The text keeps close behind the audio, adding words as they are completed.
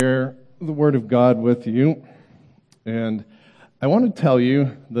Share the Word of God with you, and I want to tell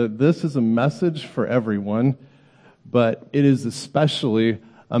you that this is a message for everyone, but it is especially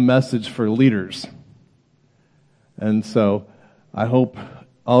a message for leaders. And so I hope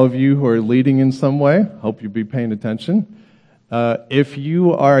all of you who are leading in some way, hope you'll be paying attention. If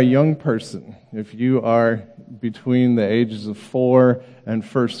you are a young person, if you are between the ages of 4 and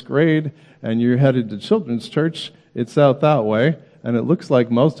first grade, and you're headed to children's church, it's out that way. And it looks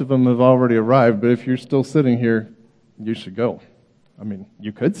like most of them have already arrived, but if you're still sitting here, you should go. I mean,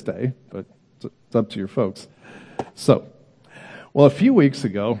 you could stay, but it's up to your folks. So, well, a few weeks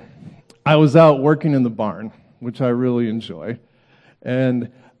ago, I was out working in the barn, which I really enjoy,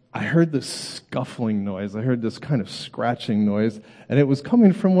 and I heard this scuffling noise. I heard this kind of scratching noise, and it was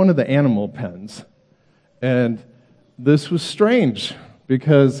coming from one of the animal pens. And this was strange,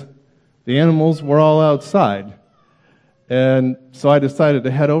 because the animals were all outside. And so I decided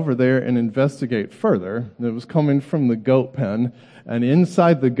to head over there and investigate further. It was coming from the goat pen, and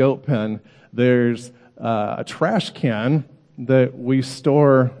inside the goat pen, there's a trash can that we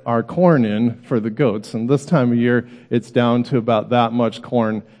store our corn in for the goats. And this time of year, it's down to about that much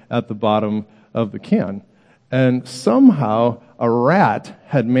corn at the bottom of the can. And somehow, a rat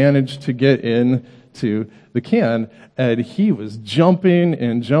had managed to get into the can, and he was jumping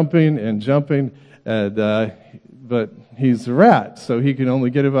and jumping and jumping, but he's a rat, so he can only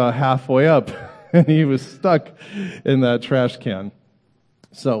get about halfway up, and he was stuck in that trash can.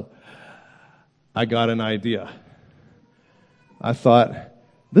 So I got an idea. I thought,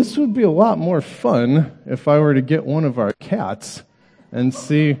 this would be a lot more fun if I were to get one of our cats and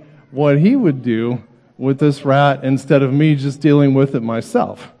see what he would do with this rat instead of me just dealing with it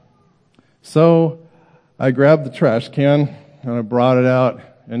myself. So I grabbed the trash can, and I brought it out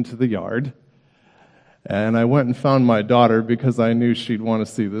into the yard. And I went and found my daughter because I knew she'd want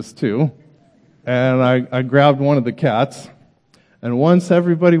to see this too. And I grabbed one of the cats. And once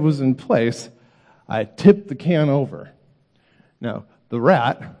everybody was in place, I tipped the can over. Now, the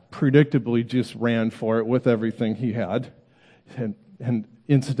rat predictably just ran for it with everything he had. And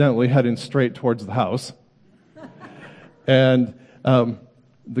incidentally heading straight towards the house. And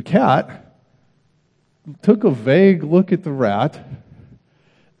the cat took a vague look at the rat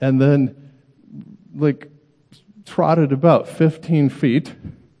and then trotted about 15 feet,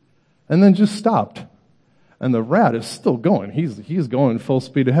 and then just stopped. And the rat is still going. He's going full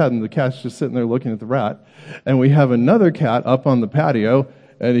speed ahead, and the cat's just sitting there looking at the rat. And we have another cat up on the patio,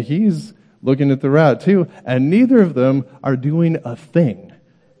 and he's looking at the rat too, and neither of them are doing a thing.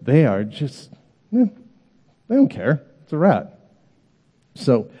 They are just, they don't care. It's a rat.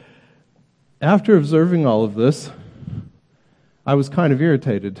 So, after observing all of this, I was kind of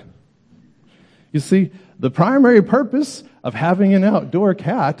irritated. You see, the primary purpose of having an outdoor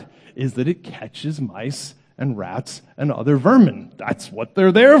cat is that it catches mice and rats and other vermin. That's what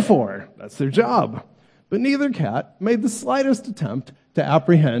they're there for. That's their job. But neither cat made the slightest attempt to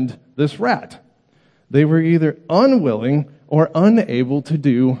apprehend this rat. They were either unwilling or unable to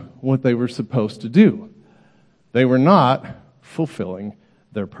do what they were supposed to do. They were not fulfilling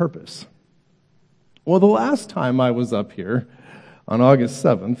their purpose. Well, the last time I was up here, on August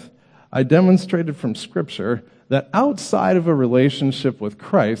 7th, I demonstrated from Scripture that outside of a relationship with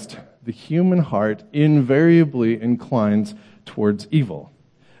Christ, the human heart invariably inclines towards evil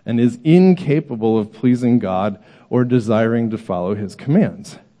and is incapable of pleasing God or desiring to follow His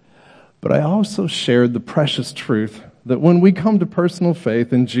commands. But I also shared the precious truth that when we come to personal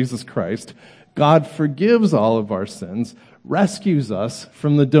faith in Jesus Christ, God forgives all of our sins, rescues us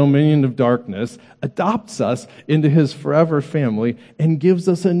from the dominion of darkness, adopts us into His forever family, and gives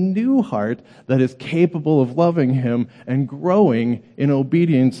us a new heart that is capable of loving Him and growing in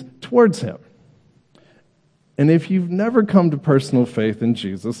obedience towards Him. And if you've never come to personal faith in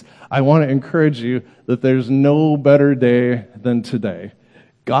Jesus, I want to encourage you that there's no better day than today.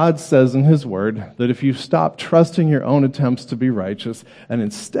 God says in His Word that if you stop trusting your own attempts to be righteous and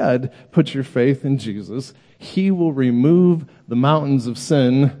instead put your faith in Jesus, He will remove the mountains of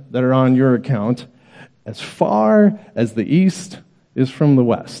sin that are on your account as far as the east is from the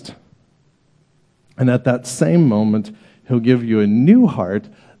west. And at that same moment, He'll give you a new heart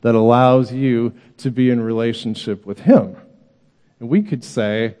that allows you to be in relationship with Him. And we could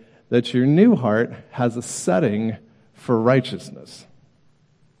say that your new heart has a setting for righteousness.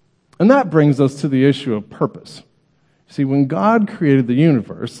 And that brings us to the issue of purpose. See, when God created the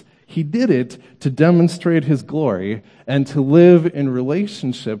universe, He did it to demonstrate His glory and to live in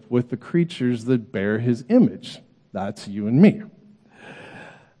relationship with the creatures that bear His image. That's you and me.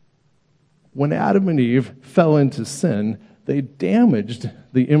 When Adam and Eve fell into sin, they damaged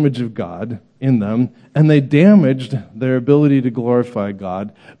the image of God in them, and they damaged their ability to glorify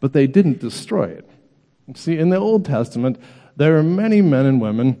God, but they didn't destroy it. See, in the Old Testament, there are many men and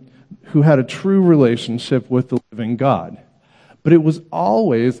women who had a true relationship with the living God, but it was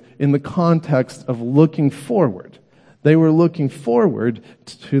always in the context of looking forward. They were looking forward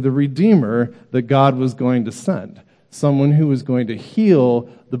to the Redeemer that God was going to send, someone who was going to heal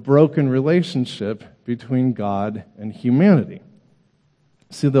the broken relationship between God and humanity.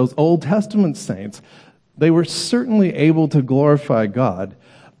 See, those Old Testament saints, they were certainly able to glorify God,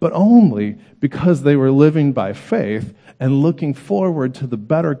 but only because they were living by faith and looking forward to the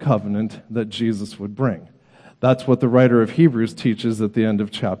better covenant that Jesus would bring. That's what the writer of Hebrews teaches at the end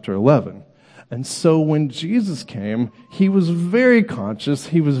of chapter 11. And so when Jesus came, he was very conscious,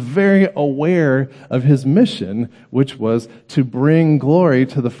 he was very aware of his mission, which was to bring glory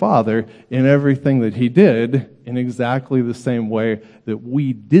to the Father in everything that he did in exactly the same way that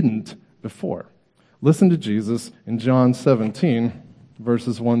we didn't before. Listen to Jesus in John 17,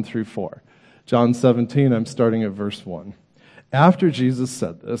 verses 1 through 4. John 17, I'm starting at verse 1. After Jesus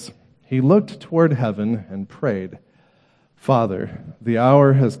said this, he looked toward heaven and prayed, "Father, the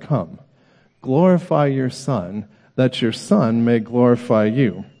hour has come. Glorify your Son, that your Son may glorify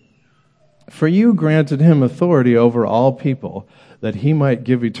you. For you granted him authority over all people, that he might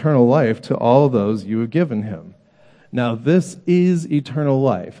give eternal life to all those you have given him. Now this is eternal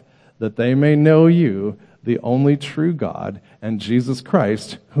life, that they may know you, the only true God, and Jesus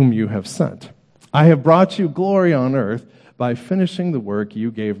Christ, whom you have sent. I have brought you glory on earth by finishing the work you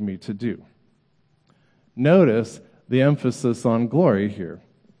gave me to do." Notice the emphasis on glory here.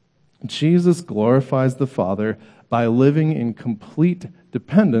 Jesus glorifies the Father by living in complete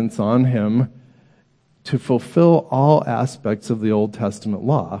dependence on him to fulfill all aspects of the Old Testament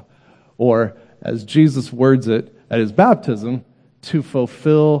law, or, as Jesus words it at his baptism, to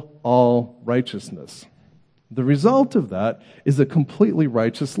fulfill all righteousness. The result of that is a completely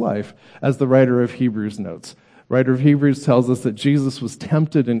righteous life, as the writer of Hebrews notes. The writer of Hebrews tells us that Jesus was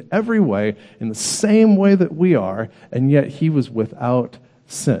tempted in every way, in the same way that we are, and yet he was without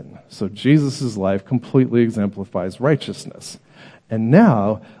sin. So Jesus' life completely exemplifies righteousness. And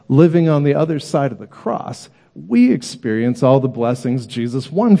now, living on the other side of the cross, we experience all the blessings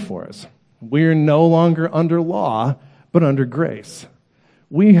Jesus won for us. We are no longer under law, but under grace.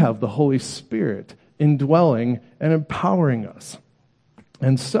 We have the Holy Spirit indwelling and empowering us.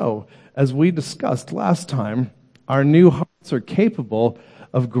 And so, as we discussed last time, our new hearts are capable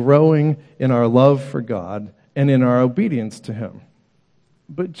of growing in our love for God and in our obedience to him.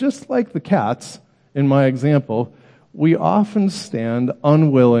 But just like the cats, in my example, we often stand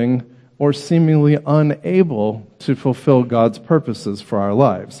unwilling or seemingly unable to fulfill God's purposes for our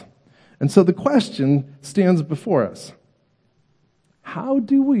lives. And so the question stands before us. How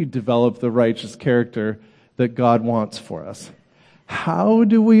do we develop the righteous character that God wants for us? How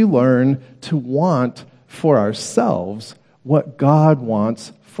do we learn to want for ourselves what God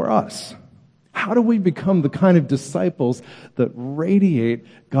wants for us? How do we become the kind of disciples that radiate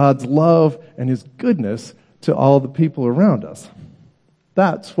God's love and his goodness to all the people around us?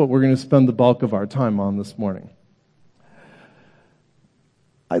 That's what we're going to spend the bulk of our time on this morning.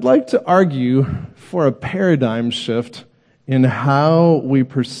 I'd like to argue for a paradigm shift in how we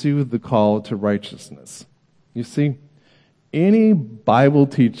pursue the call to righteousness. You see, any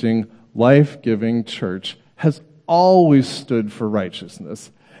Bible-teaching, life-giving church has always stood for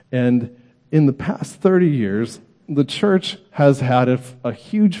righteousness. And in the past 30 years, the church has had a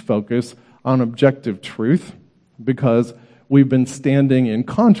huge focus on objective truth because we've been standing in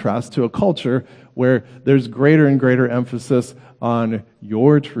contrast to a culture where there's greater and greater emphasis on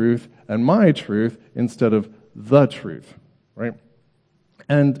your truth and my truth instead of the truth, right?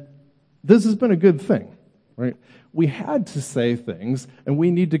 And this has been a good thing, right? We had to say things, and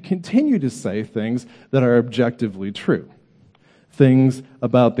we need to continue to say things that are objectively true. Things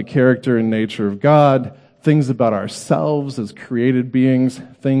about the character and nature of God, things about ourselves as created beings,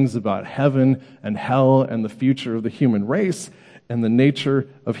 things about heaven and hell and the future of the human race and the nature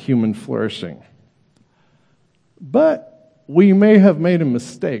of human flourishing. But we may have made a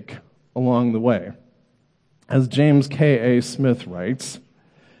mistake along the way. As James K.A. Smith writes,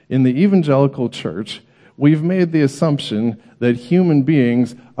 in the evangelical church, we've made the assumption that human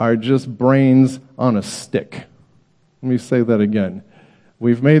beings are just brains on a stick. Let me say that again.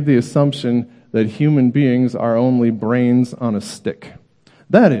 We've made the assumption that human beings are only brains on a stick.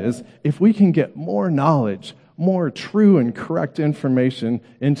 That is, if we can get more knowledge, more true and correct information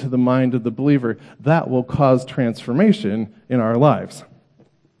into the mind of the believer, that will cause transformation in our lives.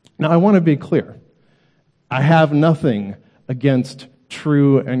 Now, I want to be clear. I have nothing against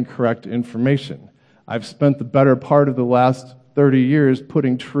true and correct information. I've spent the better part of the last 30 years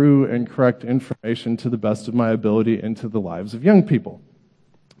putting true and correct information to the best of my ability into the lives of young people.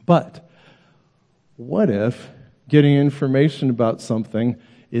 But what if getting information about something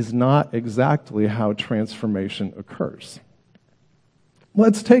is not exactly how transformation occurs?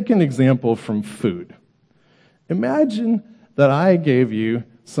 Let's take an example from food. Imagine that I gave you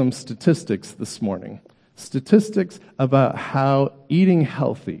some statistics this morning. Statistics about how eating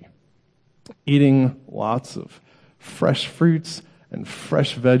healthy, eating lots of fresh fruits and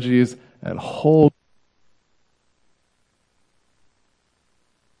fresh veggies and whole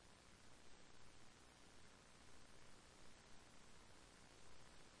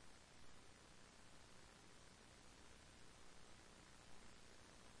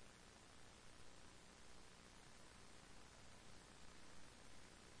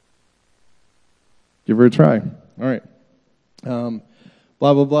give her a try. All right.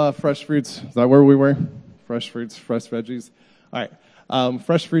 Blah, blah, blah, fresh fruits. Is that where we were? Fresh fruits, fresh veggies. All right.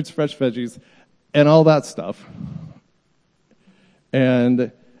 Fresh fruits, fresh veggies, and all that stuff.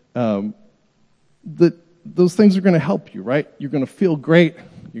 And those things are going to help you, right? You're going to feel great.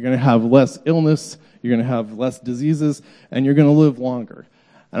 You're going to have less illness. You're going to have less diseases, and you're going to live longer.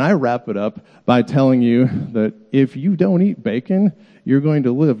 And I wrap it up by telling you that if you don't eat bacon, you're going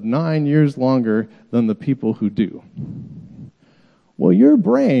to live 9 years longer than the people who do. Well, your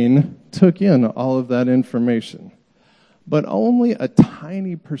brain took in all of that information, but only a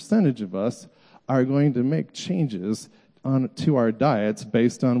tiny percentage of us are going to make changes to our diets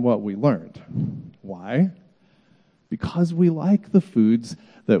based on what we learned. Why? Because we like the foods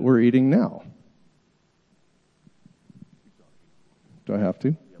that we're eating now. Do I have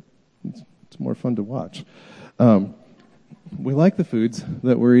to? It's more fun to watch. We like the foods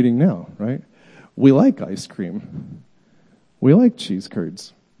that we're eating now, right? We like ice cream. We like cheese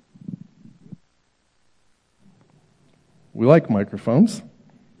curds. We like microphones.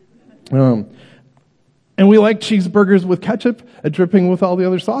 And we like cheeseburgers with ketchup and dripping with all the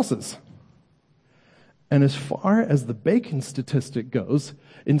other sauces. And as far as the bacon statistic goes,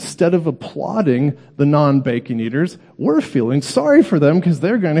 instead of applauding the non-bacon eaters, we're feeling sorry for them because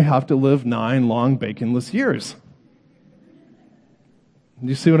they're going to have to live 9 long baconless years. Do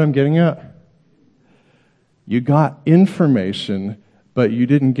you see what I'm getting at? You got information, but you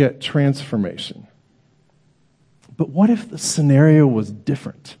didn't get transformation. But what if the scenario was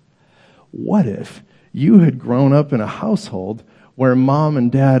different? What if you had grown up in a household where mom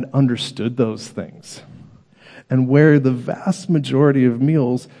and dad understood those things, and where the vast majority of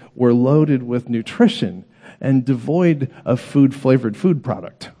meals were loaded with nutrition and devoid of food-flavored food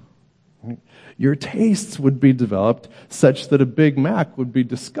product? Your tastes would be developed such that a Big Mac would be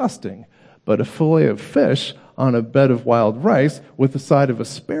disgusting, but a fillet of fish on a bed of wild rice with a side of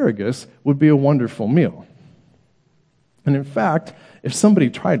asparagus would be a wonderful meal. And in fact, if somebody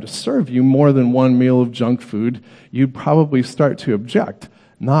tried to serve you more than one meal of junk food, you'd probably start to object,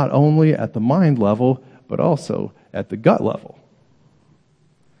 not only at the mind level, but also at the gut level.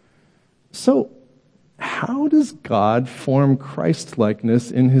 So, how does God form Christ-likeness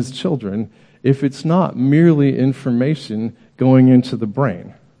in his children if it's not merely information going into the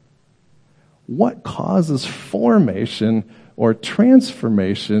brain? What causes formation or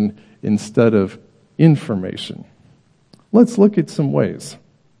transformation instead of information? Let's look at some ways.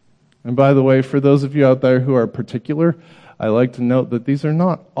 And by the way, for those of you out there who are particular, I like to note that these are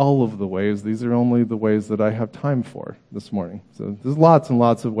not all of the ways. These are only the ways that I have time for this morning. So there's lots and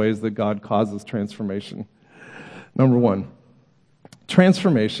lots of ways that God causes transformation. Number 1,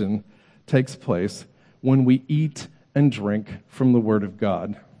 transformation takes place when we eat and drink from the Word of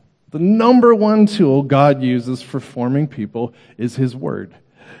God. The number 1 tool God uses for forming people is his Word.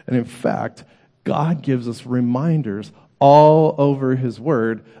 And in fact, God gives us reminders all over his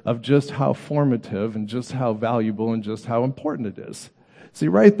Word of just how formative and just how valuable and just how important it is. See,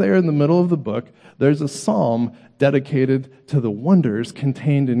 right there in the middle of the book, there's a psalm dedicated to the wonders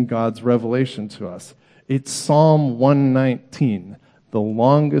contained in God's revelation to us. It's Psalm 119, the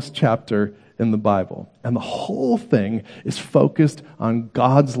longest chapter in the Bible. And the whole thing is focused on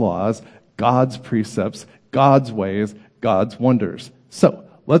God's laws, God's precepts, God's ways, God's wonders. So,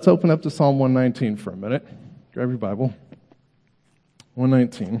 let's open up to Psalm 119 for a minute. Grab your Bible.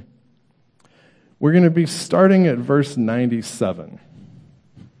 119. We're going to be starting at verse 97.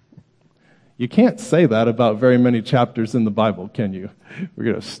 You can't say that about very many chapters in the Bible, can you? We're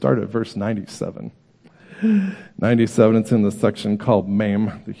going to start at verse 97. 97, it's in the section called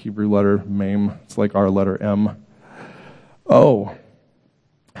Mem, the Hebrew letter Mem. It's like our letter M. Oh,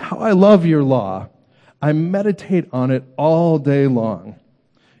 how I love your law. I meditate on it all day long.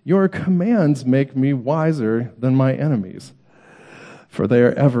 Your commands make me wiser than my enemies, for they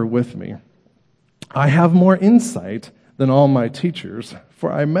are ever with me. I have more insight than all my teachers,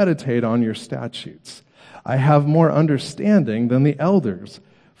 for I meditate on your statutes. I have more understanding than the elders,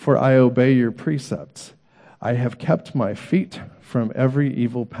 for I obey your precepts. I have kept my feet from every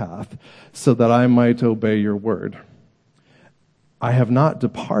evil path, so that I might obey your word. I have not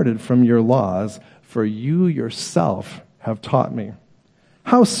departed from your laws, for you yourself have taught me.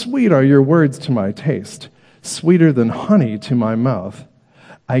 How sweet are your words to my taste, sweeter than honey to my mouth.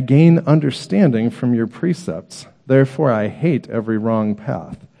 I gain understanding from your precepts, therefore I hate every wrong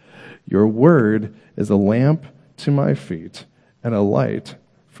path. Your word is a lamp to my feet and a light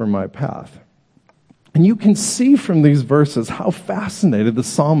for my path. And you can see from these verses how fascinated the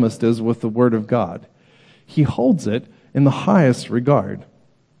psalmist is with the word of God. He holds it in the highest regard.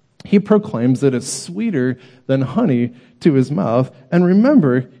 He proclaims it as sweeter than honey to his mouth. And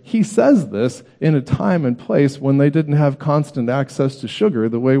remember, he says this in a time and place when they didn't have constant access to sugar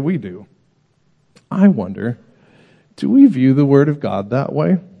the way we do. I wonder, do we view the word of God that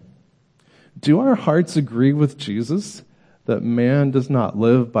way? Do our hearts agree with Jesus that man does not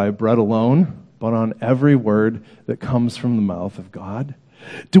live by bread alone, but on every word that comes from the mouth of God?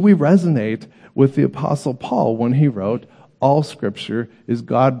 Do we resonate with the Apostle Paul when he wrote, all Scripture is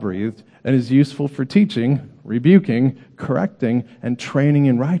God-breathed and is useful for teaching, rebuking, correcting, and training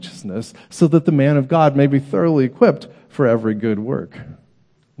in righteousness, so that the man of God may be thoroughly equipped for every good work?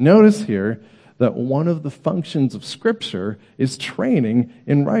 Notice here that one of the functions of Scripture is training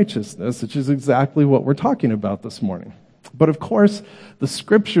in righteousness, which is exactly what we're talking about this morning. But of course, the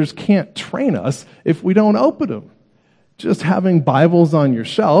Scriptures can't train us if we don't open them. Just having Bibles on your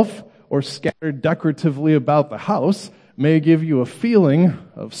shelf or scattered decoratively about the house may give you a feeling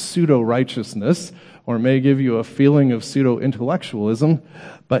of pseudo-righteousness or may give you a feeling of pseudo-intellectualism,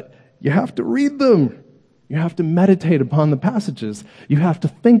 but you have to read them. You have to meditate upon the passages. You have to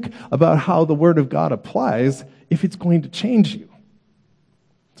think about how the Word of God applies if it's going to change you.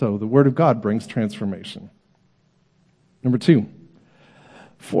 So the Word of God brings transformation. Number 2,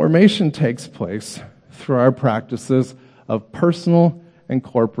 formation takes place through our practices of personal and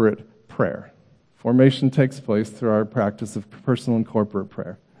corporate prayer. Formation takes place through our practice of personal and corporate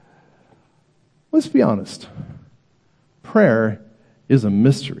prayer. Let's be honest. Prayer is a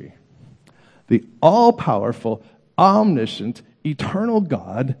mystery. The all-powerful, omniscient, eternal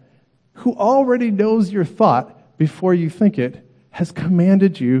God, who already knows your thought before you think it, has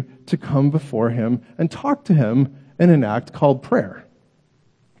commanded you to come before Him and talk to Him in an act called prayer.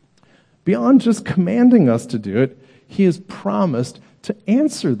 Beyond just commanding us to do it, He has promised to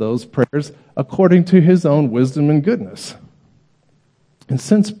answer those prayers according to His own wisdom and goodness. And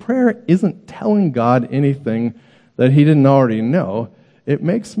since prayer isn't telling God anything that He didn't already know, it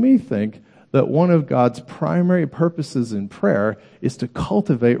makes me think that one of God's primary purposes in prayer is to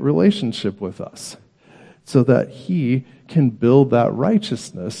cultivate relationship with us so that He can build that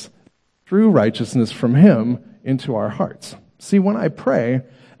righteousness through righteousness from Him into our hearts. See, when I pray,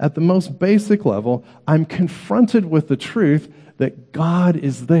 at the most basic level, I'm confronted with the truth that God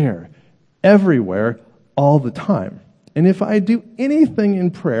is there, everywhere, all the time. And if I do anything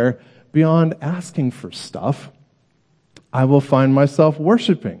in prayer beyond asking for stuff, I will find myself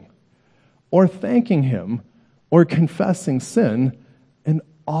worshiping or thanking Him or confessing sin, and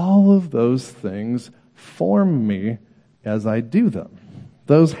all of those things form me as I do them.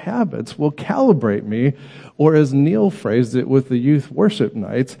 Those habits will calibrate me, or as Neil phrased it with the youth worship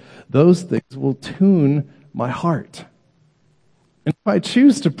nights, those things will tune my heart. And if I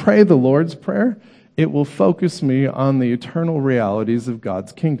choose to pray the Lord's Prayer, it will focus me on the eternal realities of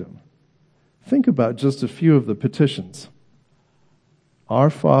God's kingdom. Think about just a few of the petitions. Our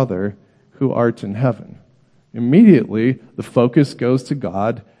Father who art in heaven. Immediately, the focus goes to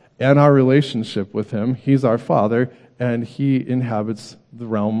God and our relationship with Him. He's our Father, and He inhabits the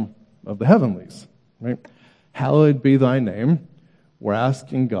realm of the heavenlies. Right? Hallowed be thy name. We're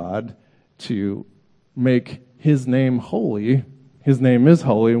asking God to make His name holy. His name is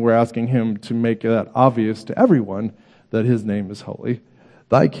holy, and we're asking Him to make that obvious to everyone that His name is holy.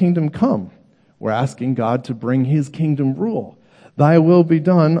 Thy kingdom come. We're asking God to bring His kingdom rule. Thy will be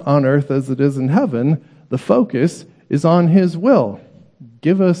done on earth as it is in heaven. The focus is on His will.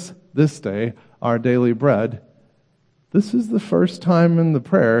 Give us this day our daily bread. This is the first time in the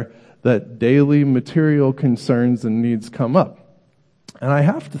prayer that daily material concerns and needs come up. And I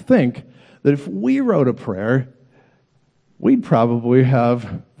have to think that if we wrote a prayer, we'd probably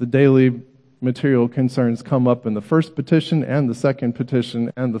have the daily material concerns come up in the first petition and the second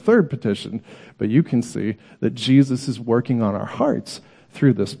petition and the third petition, but you can see that Jesus is working on our hearts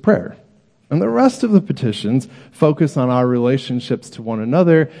through this prayer. And the rest of the petitions focus on our relationships to one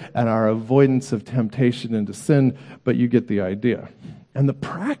another and our avoidance of temptation into sin, but you get the idea. And the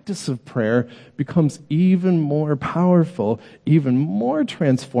practice of prayer becomes even more powerful, even more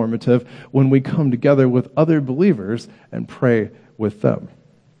transformative when we come together with other believers and pray with them.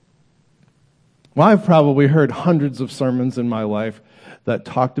 Well, I've probably heard hundreds of sermons in my life that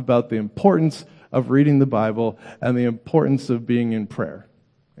talked about the importance of reading the Bible and the importance of being in prayer.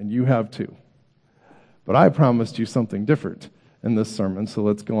 And you have too. But I promised you something different in this sermon, so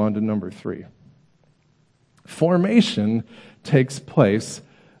let's go on to number 3. Formation takes place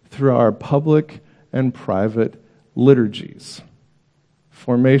through our public and private liturgies.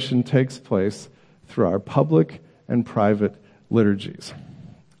 Formation takes place through our public and private liturgies.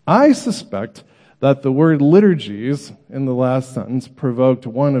 I suspect that the word liturgies in the last sentence provoked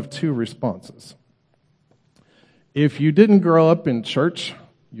one of two responses. If you didn't grow up in church,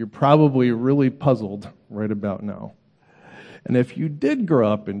 you're probably really puzzled right about now. And if you did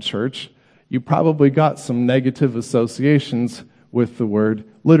grow up in church, you probably got some negative associations with the word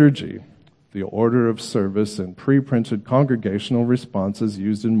liturgy, the order of service and pre-printed congregational responses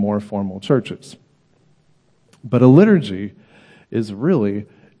used in more formal churches. But a liturgy is really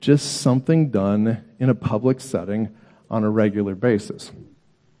just something done in a public setting on a regular basis.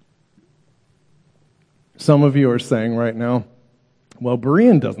 Some of you are saying right now, well,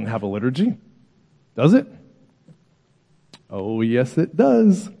 Berean doesn't have a liturgy, does it? Oh, yes, it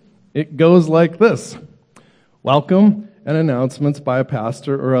does. It goes like this. Welcome and announcements by a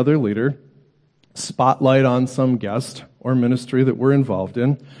pastor or other leader, spotlight on some guest or ministry that we're involved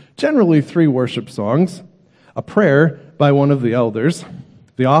in, generally 3 worship songs, a prayer by one of the elders,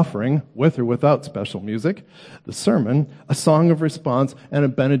 the offering, with or without special music, the sermon, a song of response, and a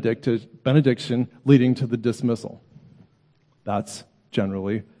benediction leading to the dismissal. That's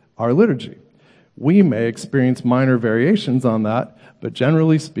generally our liturgy. We may experience minor variations on that, but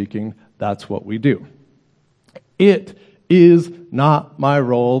generally speaking, that's what we do. It is not my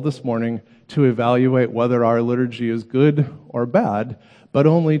role this morning to evaluate whether our liturgy is good or bad, but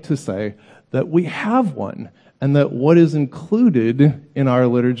only to say that we have one, and that what is included in our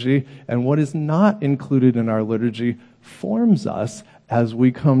liturgy and what is not included in our liturgy forms us as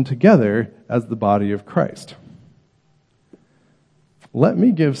we come together as the body of Christ. Let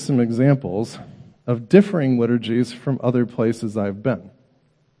me give some examples of differing liturgies from other places I've been.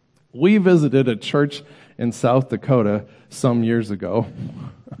 We visited a church in South Dakota some years ago,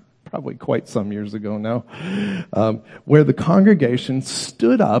 probably quite some years ago now, where the congregation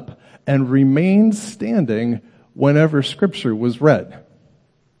stood up and remained standing whenever Scripture was read.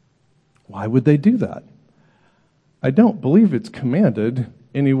 Why would they do that? I don't believe it's commanded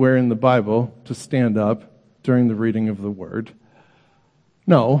anywhere in the Bible to stand up during the reading of the Word.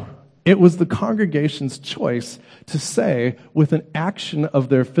 No, it was the congregation's choice to say with an action of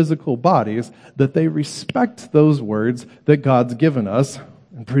their physical bodies that they respect those words that God's given us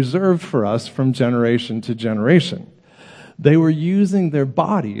and preserved for us from generation to generation. They were using their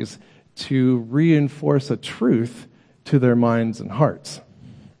bodies to reinforce a truth to their minds and hearts.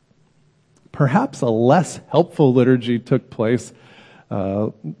 Perhaps a less helpful liturgy took place.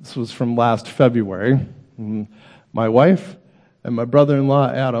 This was from last February. My wife and my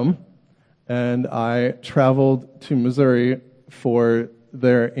brother-in-law, Adam, and I traveled to Missouri for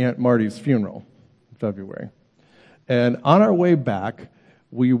their Aunt Marty's funeral in February. And on our way back,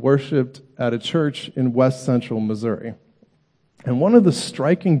 we worshiped at a church in west central Missouri. And one of the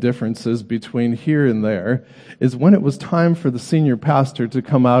striking differences between here and there is when it was time for the senior pastor to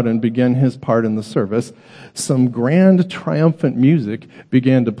come out and begin his part in the service, some grand triumphant music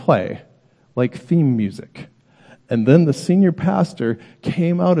began to play, like theme music. And then the senior pastor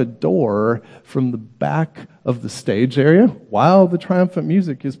came out a door from the back of the stage area while the triumphant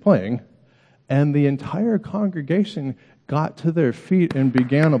music is playing, and the entire congregation got to their feet and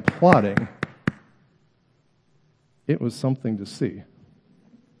began applauding. It was something to see.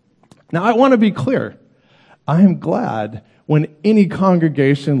 Now, I want to be clear. I am glad when any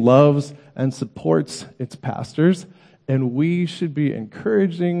congregation loves and supports its pastors, and we should be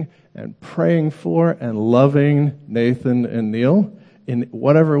encouraging and praying for and loving Nathan and Neil in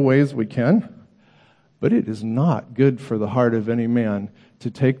whatever ways we can. But it is not good for the heart of any man to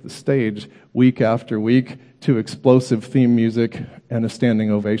take the stage week after week to explosive theme music and a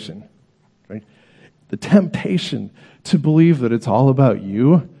standing ovation. Right? The temptation to believe that it's all about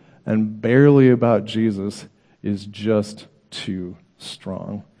you and barely about Jesus is just too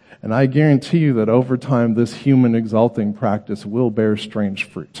strong. And I guarantee you that over time, this human exalting practice will bear strange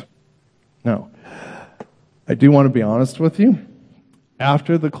fruit. Now, I do want to be honest with you.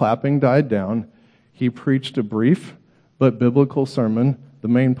 After the clapping died down, he preached a brief but biblical sermon, the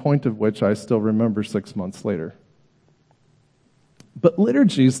main point of which I still remember 6 months later. But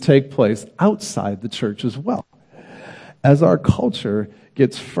liturgies take place outside the church as well. As our culture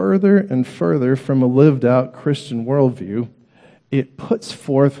gets further and further from a lived-out Christian worldview, it puts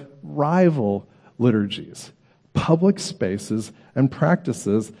forth rival liturgies, public spaces, and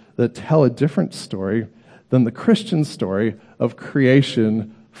practices that tell a different story than the Christian story of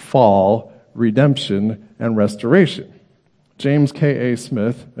creation, fall, redemption, and restoration. James K.A.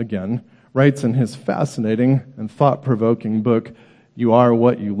 Smith, again, writes in his fascinating and thought-provoking book, You Are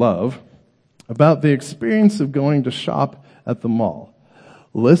What You Love, about the experience of going to shop at the mall.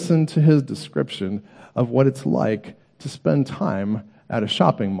 Listen to his description of what it's like to spend time at a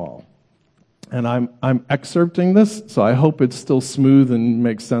shopping mall. And I'm excerpting this, so I hope it's still smooth and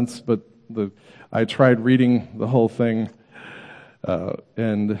makes sense, but I tried reading the whole thing,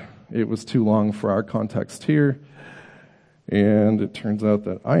 and it was too long for our context here. And it turns out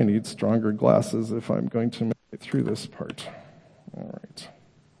that I need stronger glasses if I'm going to make it through this part. All right,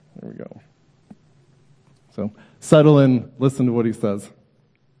 there we go. So settle in, listen to what he says.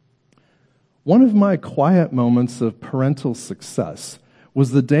 One of my quiet moments of parental success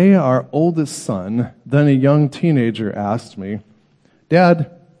was the day our oldest son, then a young teenager, asked me,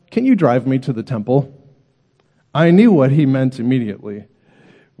 Dad, can you drive me to the temple? I knew what he meant immediately.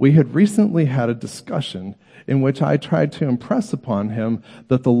 We had recently had a discussion in which I tried to impress upon him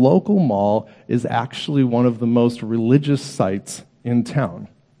that the local mall is actually one of the most religious sites in town,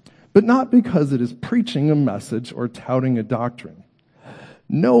 but not because it is preaching a message or touting a doctrine.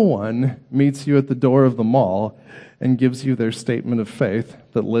 No one meets you at the door of the mall and gives you their statement of faith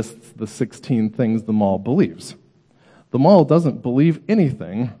that lists the 16 things the mall believes. The mall doesn't believe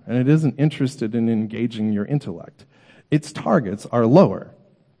anything, and it isn't interested in engaging your intellect. Its targets are lower.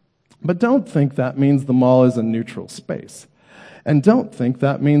 But don't think that means the mall is a neutral space. And don't think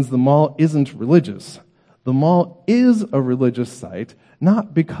that means the mall isn't religious. The mall is a religious site,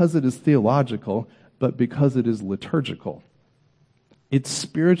 not because it is theological, but because it is liturgical. Its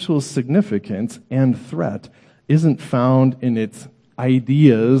spiritual significance and threat isn't found in its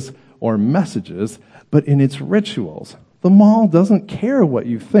ideas or messages, but in its rituals. The mall doesn't care what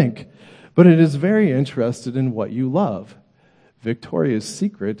you think, but it is very interested in what you love. Victoria's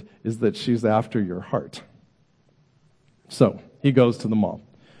secret is that she's after your heart. So, he goes to the mall.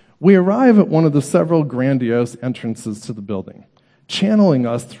 We arrive at one of the several grandiose entrances to the building, channeling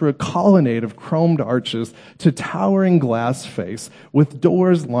us through a colonnade of chromed arches to towering glass face with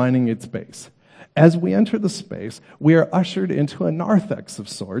doors lining its base. As we enter the space, we are ushered into a narthex of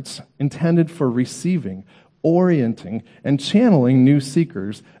sorts, intended for receiving, orienting, and channeling new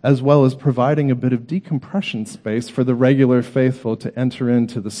seekers, as well as providing a bit of decompression space for the regular faithful to enter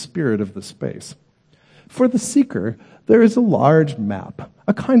into the spirit of the space. For the seeker, there is a large map,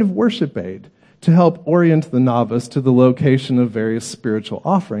 a kind of worship aid, to help orient the novice to the location of various spiritual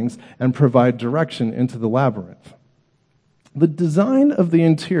offerings and provide direction into the labyrinth. The design of the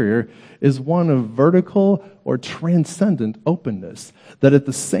interior is one of vertical or transcendent openness that at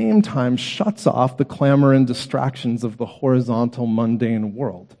the same time shuts off the clamor and distractions of the horizontal, mundane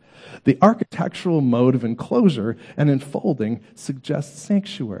world. The architectural mode of enclosure and enfolding suggests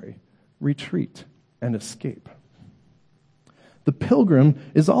sanctuary, retreat, and escape. The pilgrim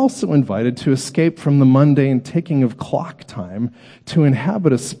is also invited to escape from the mundane ticking of clock time to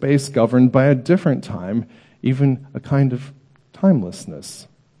inhabit a space governed by a different time, even a kind of timelessness.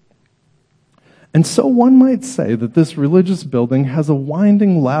 And so one might say that this religious building has a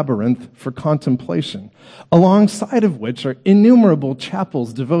winding labyrinth for contemplation, alongside of which are innumerable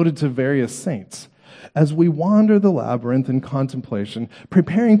chapels devoted to various saints. As we wander the labyrinth in contemplation,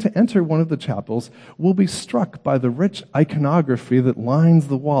 preparing to enter one of the chapels, we'll be struck by the rich iconography that lines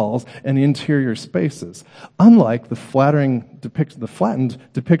the walls and interior spaces. Unlike the flattened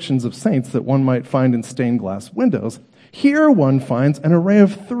depictions of saints that one might find in stained glass windows, here one finds an array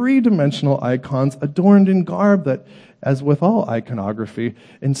of three-dimensional icons adorned in garb that, as with all iconography,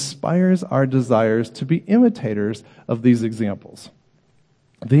 inspires our desires to be imitators of these examples.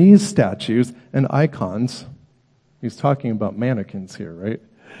 These statues and icons, he's talking about mannequins here, right?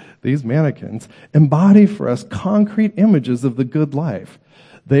 These mannequins embody for us concrete images of the good life.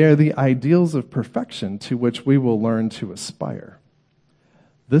 They are the ideals of perfection to which we will learn to aspire.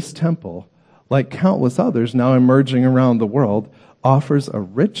 This temple, like countless others now emerging around the world, offers a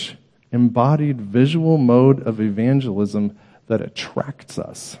rich, embodied visual mode of evangelism that attracts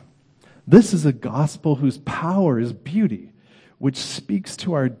us. This is a gospel whose power is beauty, which speaks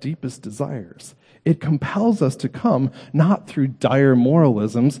to our deepest desires. It compels us to come not through dire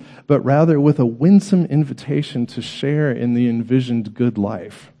moralisms, but rather with a winsome invitation to share in the envisioned good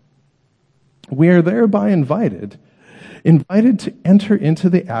life. We are thereby invited to enter into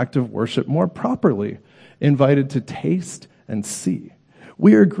the act of worship more properly, invited to taste and see.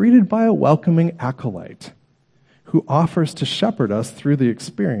 We are greeted by a welcoming acolyte who offers to shepherd us through the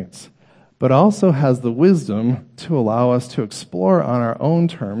experience, but also has the wisdom to allow us to explore on our own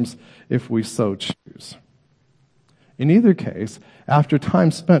terms if we so choose. In either case, after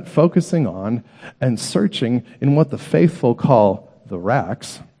time spent focusing on and searching in what the faithful call the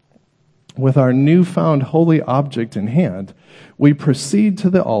racks, with our newfound holy object in hand, we proceed to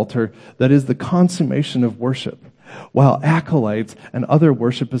the altar that is the consummation of worship, while acolytes and other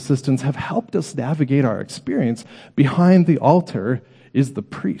worship assistants have helped us navigate our experience. Behind the altar is the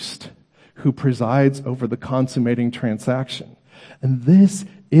priest who presides over the consummating transaction. And this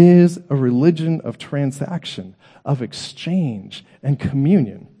is a religion of transaction, of exchange and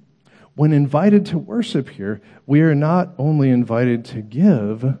communion. When invited to worship here, we are not only invited to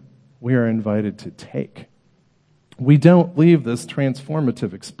give, we are invited to take. We don't leave this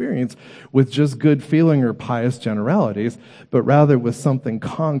transformative experience with just good feeling or pious generalities, but rather with something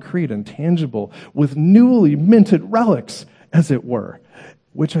concrete and tangible, with newly minted relics, as it were,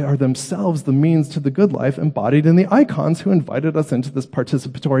 which are themselves the means to the good life embodied in the icons who invited us into this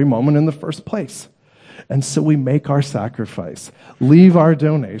participatory moment in the first place. And so we make our sacrifice, leave our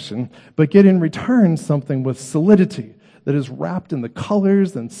donation, but get in return something with solidity that is wrapped in the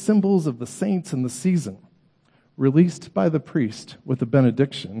colors and symbols of the saints in the season. Released by the priest with a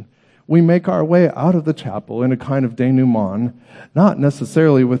benediction, we make our way out of the chapel in a kind of denouement, not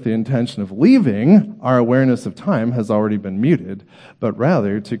necessarily with the intention of leaving. Our awareness of time has already been muted, but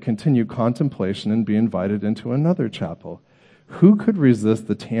rather to continue contemplation and be invited into another chapel. Who could resist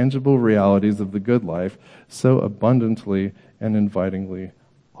the tangible realities of the good life so abundantly and invitingly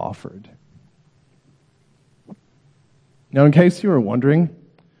offered? Now, in case you were wondering,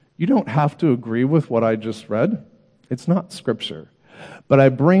 you don't have to agree with what I just read. It's not scripture. But I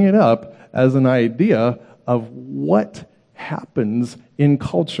bring it up as an idea of what happens in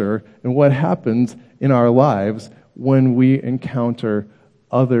culture and what happens in our lives when we encounter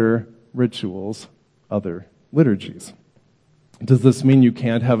other rituals, other liturgies. Does this mean you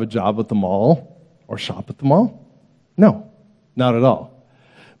can't have a job at the mall or shop at the mall? No, not at all.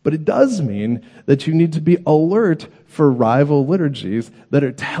 But it does mean that you need to be alert for rival liturgies that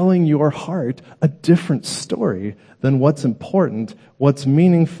are telling your heart a different story than what's important, what's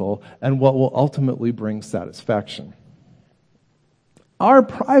meaningful, and what will ultimately bring satisfaction. Our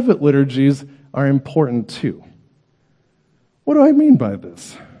private liturgies are important too. What do I mean by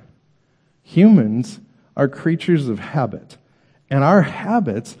this? Humans are creatures of habit, and our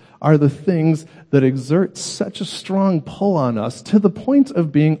habits are the things that exert such a strong pull on us to the point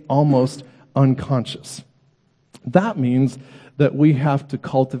of being almost unconscious. That means that we have to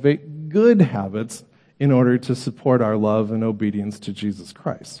cultivate good habits in order to support our love and obedience to Jesus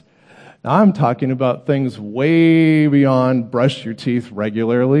Christ. Now, I'm talking about things way beyond brush your teeth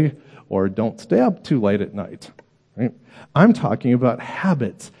regularly or don't stay up too late at night. Right? I'm talking about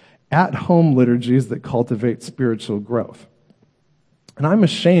habits, at-home liturgies that cultivate spiritual growth. And I'm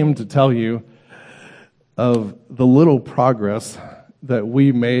ashamed to tell you of the little progress that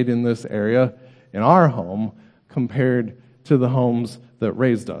we made in this area in our home compared to the homes that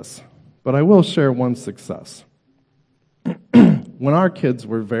raised us. But I will share one success. When our kids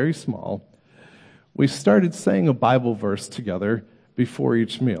were very small, we started saying a Bible verse together before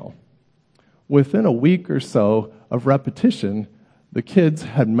each meal. Within a week or so of repetition, the kids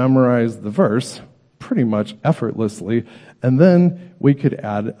had memorized the verse pretty much effortlessly, and then we could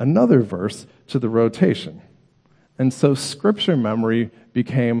add another verse to the rotation. And so scripture memory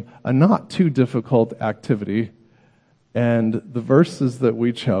became a not too difficult activity, and the verses that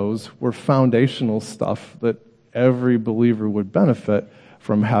we chose were foundational stuff that every believer would benefit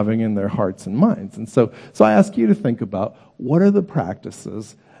from having in their hearts and minds. And so I ask you to think about, what are the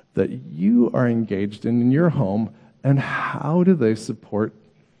practices that you are engaged in your home, and how do they support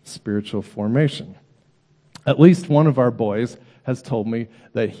spiritual formation? At least one of our boys has told me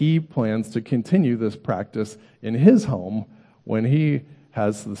that he plans to continue this practice in his home when he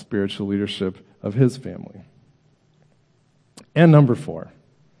has the spiritual leadership of his family. And number 4,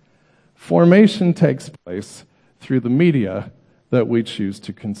 formation takes place through the media that we choose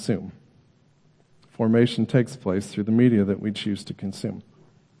to consume. Formation takes place through the media that we choose to consume.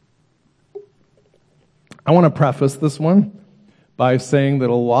 I want to preface this one by saying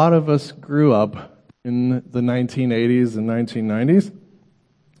that a lot of us grew up in the 1980s and 1990s,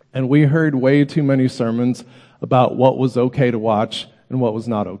 and we heard way too many sermons about what was okay to watch and what was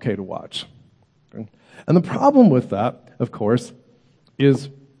not okay to watch. Okay? And the problem with that, of course, is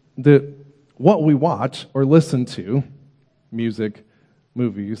that what we watch or listen to, music,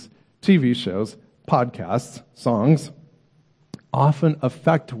 movies, TV shows, podcasts, songs, often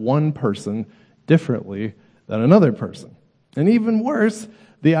affect one person differently than another person. And even worse,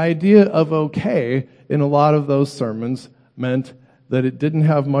 the idea of okay in a lot of those sermons meant that it didn't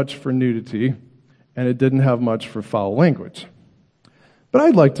have much for nudity and it didn't have much for foul language. But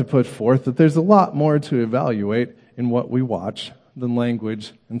I'd like to put forth that there's a lot more to evaluate in what we watch than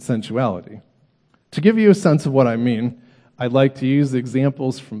language and sensuality. To give you a sense of what I mean, I'd like to use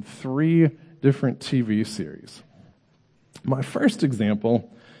examples from 3 different TV series. My first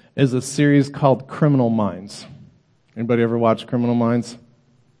example is a series called Criminal Minds. Anybody ever watch Criminal Minds?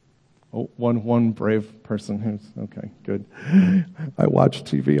 Oh, one brave person who's, okay, good. I watch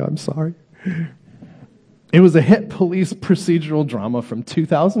TV, I'm sorry. It was a hit police procedural drama from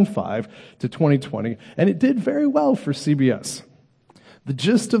 2005 to 2020, and it did very well for CBS. The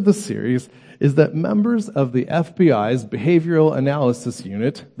gist of the series is that members of the FBI's Behavioral Analysis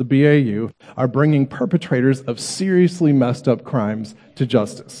Unit, the BAU, are bringing perpetrators of seriously messed up crimes to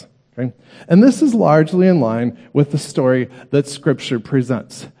justice. Okay? And this is largely in line with the story that Scripture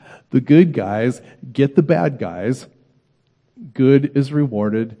presents. The good guys get the bad guys, good is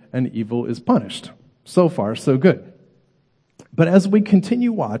rewarded, and evil is punished. So far, so good. But as we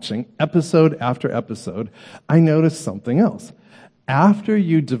continue watching episode after episode, I noticed something else. After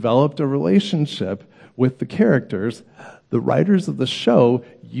you developed a relationship with the characters, the writers of the show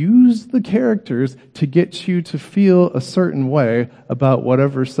use the characters to get you to feel a certain way about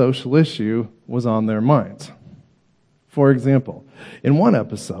whatever social issue was on their minds. For example, in one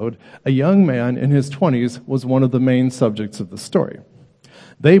episode, a young man in his 20s was one of the main subjects of the story.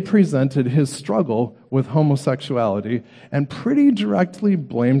 They presented his struggle with homosexuality and pretty directly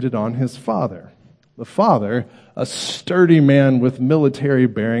blamed it on his father. The father, a sturdy man with military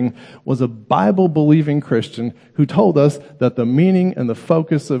bearing, was a Bible-believing Christian who told us that the meaning and the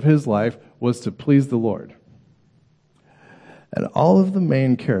focus of his life was to please the Lord. And all of the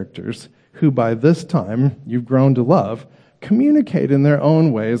main characters, who by this time you've grown to love, communicate in their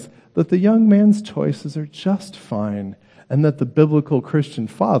own ways that the young man's choices are just fine and that the biblical Christian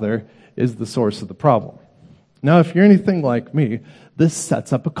father is the source of the problem. Now, if you're anything like me, this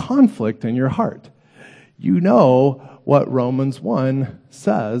sets up a conflict in your heart. You know what Romans 1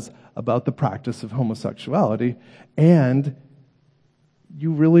 says about the practice of homosexuality, and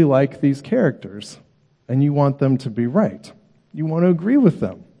you really like these characters, and you want them to be right. You want to agree with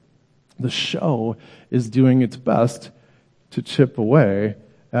them. The show is doing its best to chip away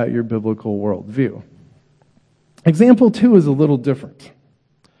at your biblical worldview. Example 2 is a little different.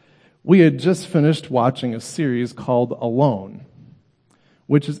 We had just finished watching a series called Alone,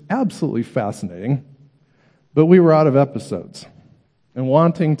 which is absolutely fascinating. But we were out of episodes. And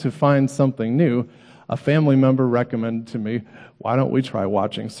wanting to find something new, a family member recommended to me, why don't we try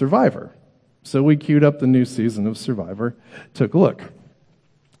watching Survivor? So we queued up the new season of Survivor, took a look.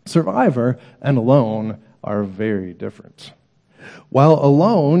 Survivor and Alone are very different. While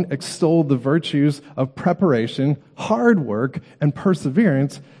Alone extolled the virtues of preparation, hard work, and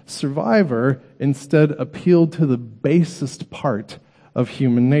perseverance, Survivor instead appealed to the basest part of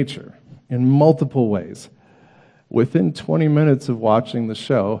human nature in multiple ways. Within 20 minutes of watching the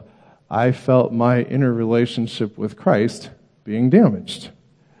show, I felt my inner relationship with Christ being damaged,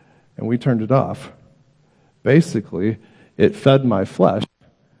 and we turned it off. Basically, it fed my flesh,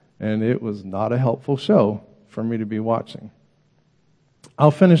 and it was not a helpful show for me to be watching. I'll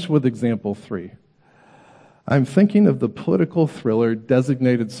finish with example 3. I'm thinking of the political thriller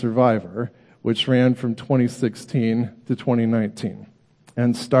Designated Survivor, which ran from 2016 to 2019,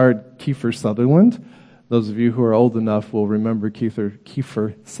 and starred Kiefer Sutherland. Those of you who are old enough will remember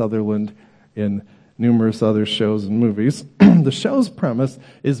Kiefer Sutherland in numerous other shows and movies. The show's premise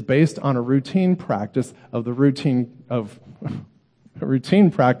is based on a routine practice of the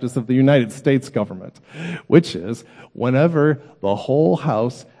United States government, which is whenever the whole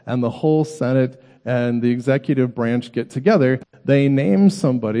House and the whole Senate and the executive branch get together, they name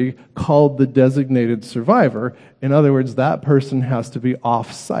somebody called the designated survivor. In other words, that person has to be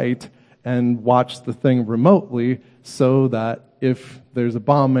off-site and watch the thing remotely so that if there's a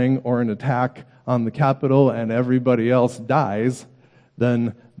bombing or an attack on the Capitol and everybody else dies,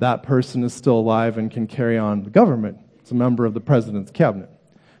 then that person is still alive and can carry on the government. It's a member of the president's cabinet.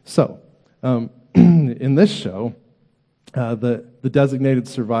 So, in this show, The designated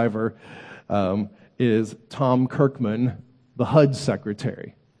survivor is Tom Kirkman, the HUD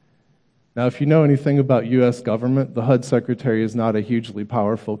secretary. Now, if you know anything about U.S. government, the HUD secretary is not a hugely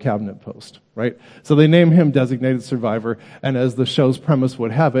powerful cabinet post, right? So they name him designated survivor, and as the show's premise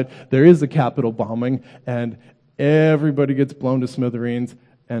would have it, there is a Capitol bombing, and everybody gets blown to smithereens,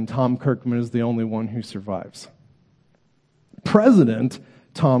 and Tom Kirkman is the only one who survives. President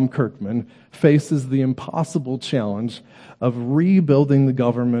Tom Kirkman faces the impossible challenge of rebuilding the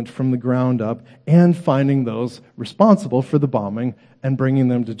government from the ground up and finding those responsible for the bombing and bringing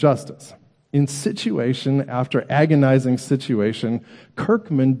them to justice. In situation after agonizing situation,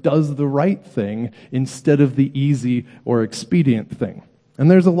 Kirkman does the right thing instead of the easy or expedient thing.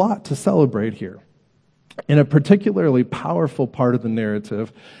 And there's a lot to celebrate here. In a particularly powerful part of the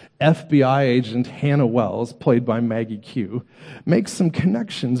narrative, FBI agent Hannah Wells, played by Maggie Q, makes some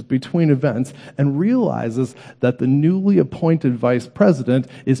connections between events and realizes that the newly appointed vice president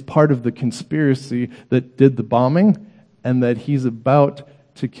is part of the conspiracy that did the bombing and that he's about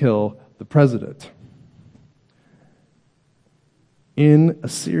to kill the president. In a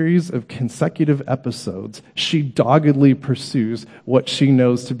series of consecutive episodes, she doggedly pursues what she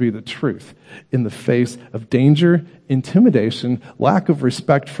knows to be the truth in the face of danger, intimidation, lack of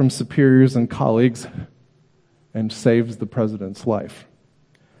respect from superiors and colleagues, and saves the president's life.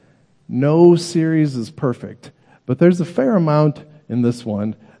 No series is perfect, but there's a fair amount in this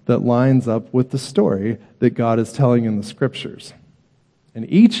one that lines up with the story that God is telling in the scriptures. And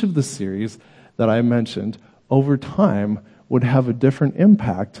each of the series that I mentioned over time would have a different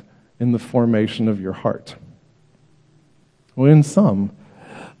impact in the formation of your heart. Well, in some,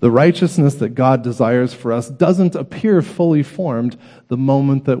 the righteousness that God desires for us doesn't appear fully formed the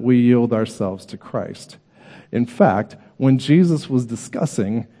moment that we yield ourselves to Christ. In fact, when Jesus was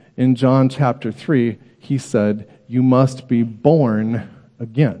discussing in John chapter 3, he said, "You must be born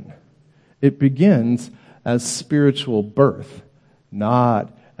again." It begins as spiritual birth,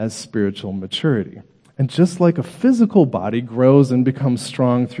 not as spiritual maturity. And just like a physical body grows and becomes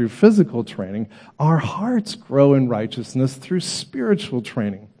strong through physical training, our hearts grow in righteousness through spiritual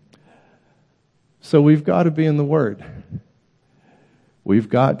training. So we've got to be in the Word. We've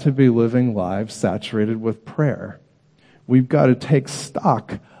got to be living lives saturated with prayer. We've got to take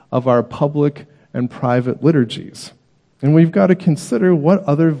stock of our public and private liturgies. And we've got to consider what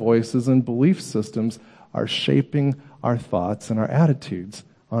other voices and belief systems are shaping our thoughts and our attitudes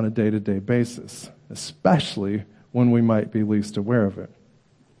on a day-to-day basis, especially when we might be least aware of it.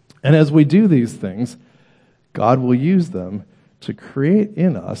 And as we do these things, God will use them to create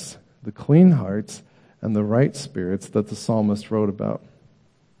in us the clean hearts and the right spirits that the psalmist wrote about.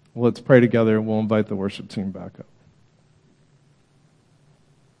 Well, let's pray together, and we'll invite the worship team back up.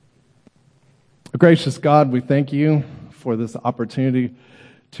 Gracious God, we thank you for this opportunity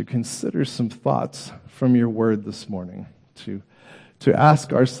to consider some thoughts from your word this morning, to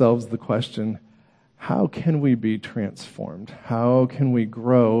ask ourselves the question, how can we be transformed? How can we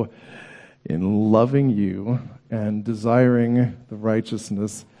grow in loving you and desiring the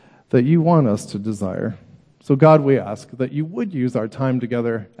righteousness that you want us to desire? So God, we ask that you would use our time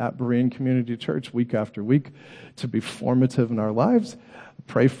together at Berean Community Church week after week to be formative in our lives.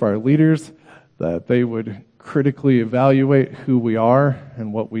 Pray for our leaders, that they would critically evaluate who we are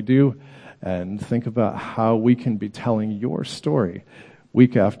and what we do, and think about how we can be telling your story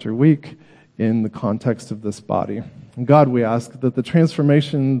week after week in the context of this body. And God, we ask that the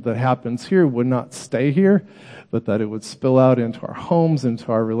transformation that happens here would not stay here, but that it would spill out into our homes,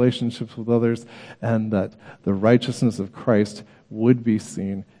 into our relationships with others, and that the righteousness of Christ would be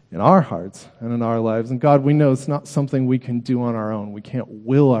seen in our hearts and in our lives. And God, we know it's not something we can do on our own. We can't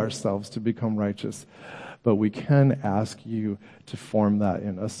will ourselves to become righteous, but we can ask you to form that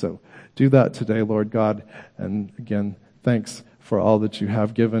in us. So do that today, Lord God. And again, thanks for all that you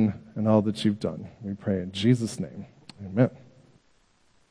have given and all that you've done. We pray in Jesus' name. Amen.